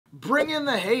Bring in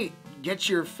the hate. Get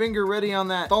your finger ready on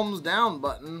that thumbs down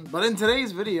button. But in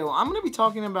today's video, I'm going to be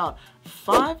talking about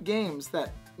 5 games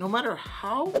that no matter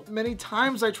how many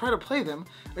times I try to play them,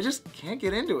 I just can't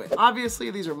get into it. Obviously,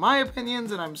 these are my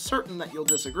opinions, and I'm certain that you'll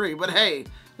disagree, but hey,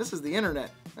 this is the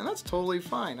internet, and that's totally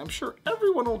fine. I'm sure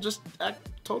everyone will just act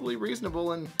totally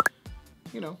reasonable and,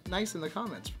 you know, nice in the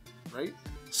comments, right?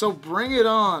 So bring it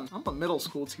on. I'm a middle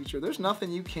school teacher. There's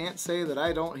nothing you can't say that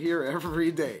I don't hear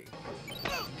every day.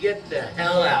 Get the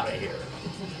hell out of here.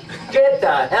 Get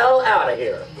the hell out of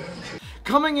here.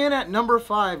 Coming in at number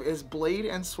 5 is Blade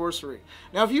and Sorcery.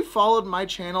 Now, if you followed my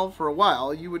channel for a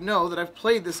while, you would know that I've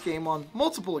played this game on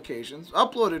multiple occasions,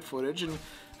 uploaded footage, and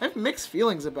I have mixed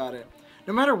feelings about it.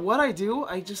 No matter what I do,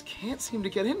 I just can't seem to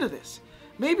get into this.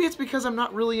 Maybe it's because I'm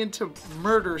not really into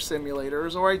murder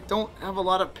simulators, or I don't have a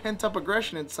lot of pent-up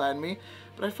aggression inside me,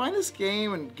 but I find this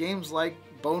game and games like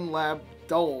Bone Lab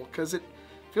dull, because it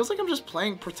feels like I'm just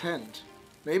playing pretend.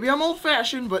 Maybe I'm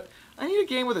old-fashioned, but I need a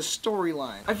game with a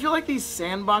storyline. I feel like these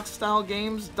sandbox-style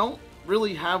games don't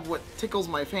really have what tickles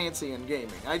my fancy in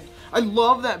gaming. I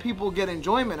love that people get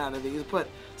enjoyment out of these, but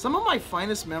some of my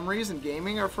finest memories in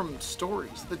gaming are from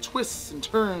stories, the twists and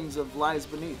turns of Lies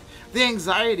Beneath, the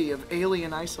anxiety of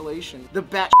Alien Isolation, the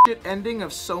batshit ending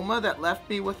of Soma that left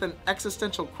me with an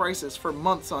existential crisis for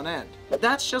months on end.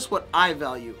 That's just what I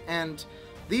value, and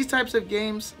these types of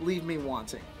games leave me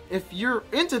wanting. If you're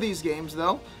into these games,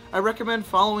 though, I recommend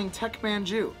following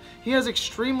TechManju. He has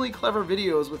extremely clever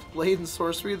videos with Blade and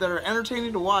Sorcery that are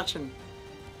entertaining to watch and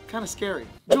kind of scary.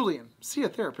 Julian, see a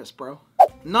therapist, bro.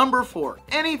 Number 4,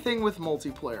 anything with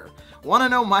multiplayer. Want to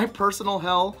know my personal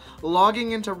hell?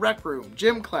 Logging into Rec Room,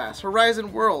 Gym Class,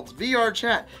 Horizon Worlds, VR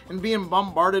chat, and being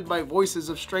bombarded by voices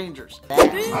of strangers.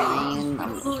 Alright,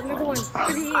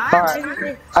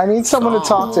 I need someone to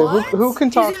talk to. Who can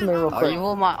talk to me real quick?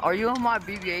 Are you on my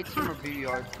BBA team or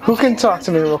BBR? Who can talk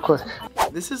to me real quick?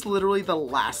 This is literally the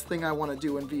last thing I want to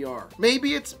do in VR.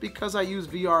 Maybe it's because I use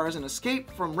VR as an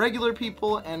escape from regular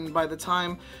people, and by the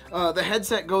time the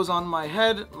headset goes on my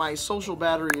head, my social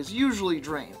battery is usually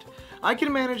drained. I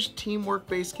can manage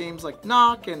teamwork-based games like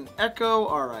Knock and Echo,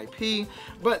 RIP,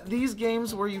 but these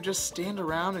games where you just stand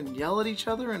around and yell at each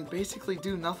other and basically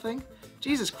do nothing?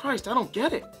 Jesus Christ, I don't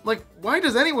get it. Like, why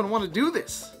does anyone want to do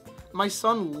this? My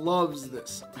son loves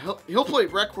this. He'll play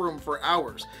Rec Room for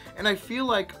hours, and I feel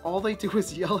like all they do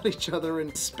is yell at each other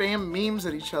and spam memes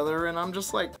at each other, and I'm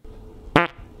just like...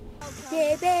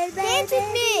 Dance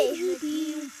with me!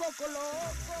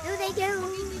 Do they do?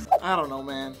 I don't know,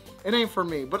 man. It ain't for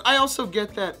me. But I also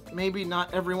get that maybe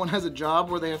not everyone has a job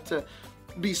where they have to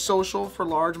be social for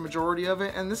large majority of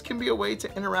it, and this can be a way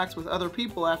to interact with other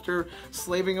people after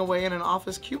slaving away in an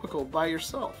office cubicle by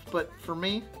yourself. But for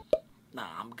me, nah,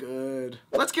 I'm good.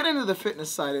 Let's get into the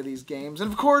fitness side of these games,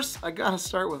 and of course, I gotta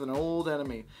start with an old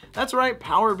enemy. That's right,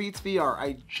 Power Beats VR.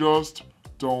 I just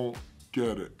don't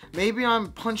get it. Maybe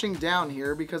I'm punching down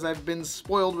here because I've been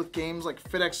spoiled with games like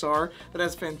FitXR that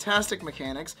has fantastic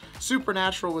mechanics,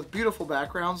 Supernatural with beautiful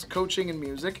backgrounds, coaching and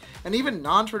music, and even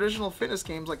non-traditional fitness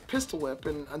games like Pistol Whip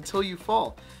and Until You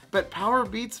Fall. But Power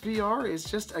Beats VR is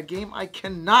just a game I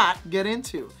cannot get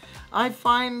into. I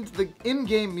find the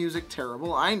in-game music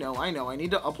terrible. I know, I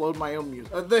need to upload my own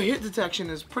music. The hit detection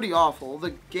is pretty awful.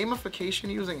 The gamification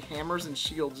using hammers and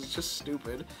shields is just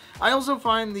stupid. I also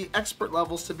find the expert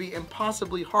levels to be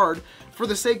impossibly hard for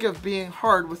the sake of being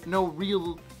hard with no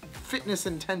real fitness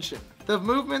intention. The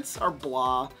movements are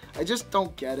blah. I just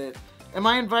don't get it. Am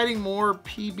I inviting more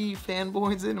PB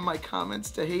fanboys into my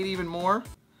comments to hate even more?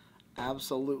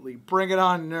 Absolutely. Bring it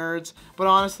on, nerds. But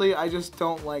honestly, I just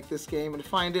don't like this game and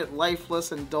find it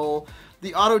lifeless and dull.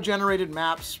 The auto-generated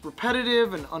maps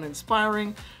repetitive and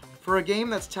uninspiring. For a game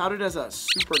that's touted as a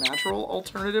supernatural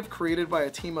alternative created by a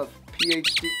team of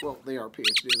PhD, well, they are PhDs,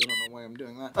 I don't know why I'm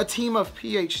doing that. A team of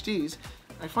PhDs,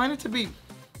 I find it to be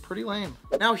pretty lame.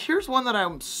 Now here's one that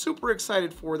I'm super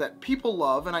excited for that people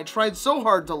love, and I tried so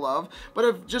hard to love, but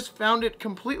I've just found it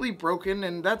completely broken,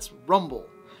 and that's Rumble.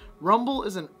 Rumble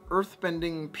is an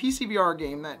earthbending PCVR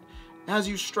game that has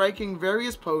you striking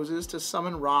various poses to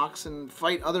summon rocks and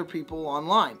fight other people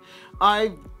online.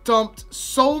 I've dumped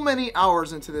so many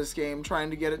hours into this game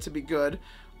trying to get it to be good.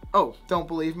 Oh, don't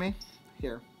believe me?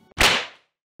 Here.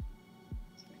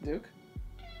 Duke?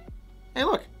 Hey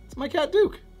look, it's my cat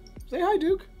Duke. Say hi,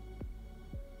 Duke.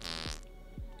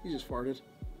 He just farted.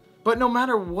 But no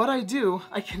matter what I do,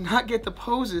 I cannot get the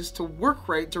poses to work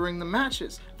right during the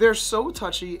matches. They're so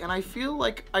touchy, and I feel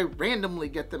like I randomly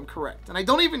get them correct. And I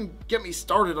don't even get me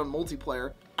started on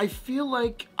multiplayer. I feel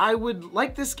like I would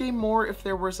like this game more if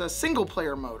there was a single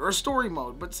player mode or a story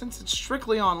mode, but since it's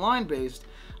strictly online based,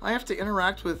 I have to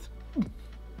interact with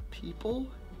people?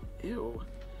 Ew.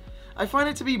 I find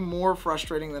it to be more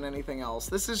frustrating than anything else.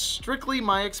 This is strictly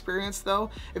my experience though.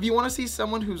 If you want to see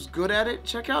someone who's good at it,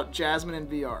 check out Jasmine in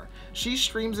VR. She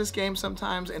streams this game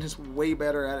sometimes and is way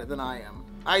better at it than I am.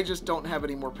 I just don't have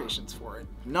any more patience for it.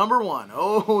 Number 1.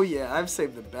 Oh yeah, I've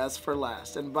saved the best for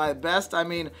last. And by best, I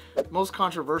mean most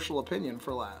controversial opinion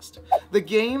for last. The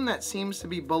game that seems to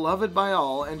be beloved by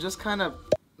all and just kind of,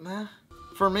 meh,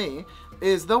 for me,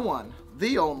 is the one,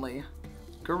 the only,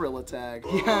 Gorilla Tag.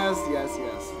 Yes, yes,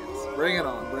 yes, yes. Bring it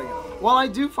on, bring it on. While I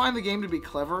do find the game to be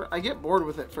clever, I get bored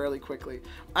with it fairly quickly.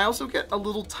 I also get a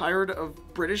little tired of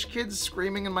British kids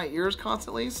screaming in my ears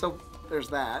constantly, so there's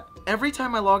that. Every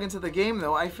time I log into the game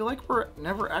though, I feel like we're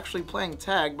never actually playing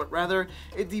tag, but rather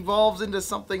it devolves into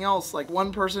something else, like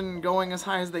one person going as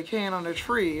high as they can on a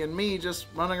tree and me just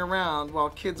running around while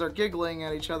kids are giggling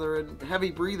at each other and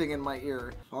heavy breathing in my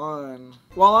ear. Fun.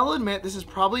 While I'll admit this is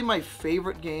probably my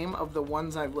favorite game of the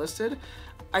ones I've listed,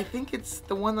 I think it's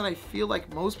the one that I feel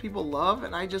like most people love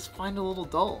and I just find a little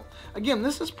dull. Again,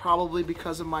 this is probably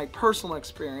because of my personal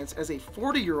experience as a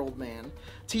 40-year-old man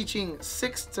teaching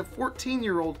 6 to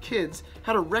 14-year-old kids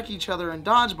how to wreck each other in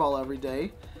dodgeball every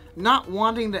day, not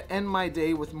wanting to end my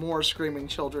day with more screaming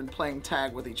children playing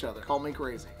tag with each other. Call me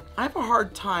crazy. I have a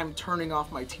hard time turning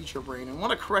off my teacher brain and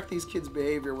want to correct these kids'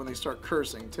 behavior when they start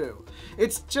cursing too.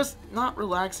 It's just not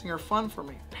relaxing or fun for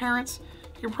me. Parents,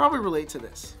 you can probably relate to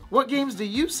this. What games do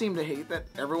you seem to hate that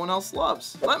everyone else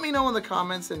loves? Let me know in the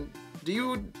comments, and do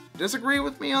you disagree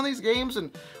with me on these games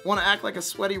and want to act like a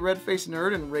sweaty red-faced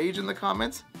nerd and rage in the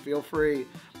comments? Feel free.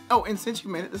 Oh, and since you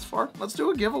made it this far, let's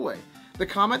do a giveaway. The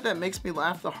comment that makes me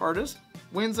laugh the hardest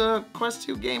wins a Quest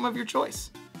 2 game of your choice.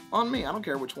 On me, I don't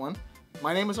care which one.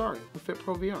 My name is Ari with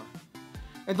FitPro VR.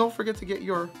 And don't forget to get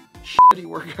your shitty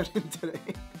workout in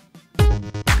today.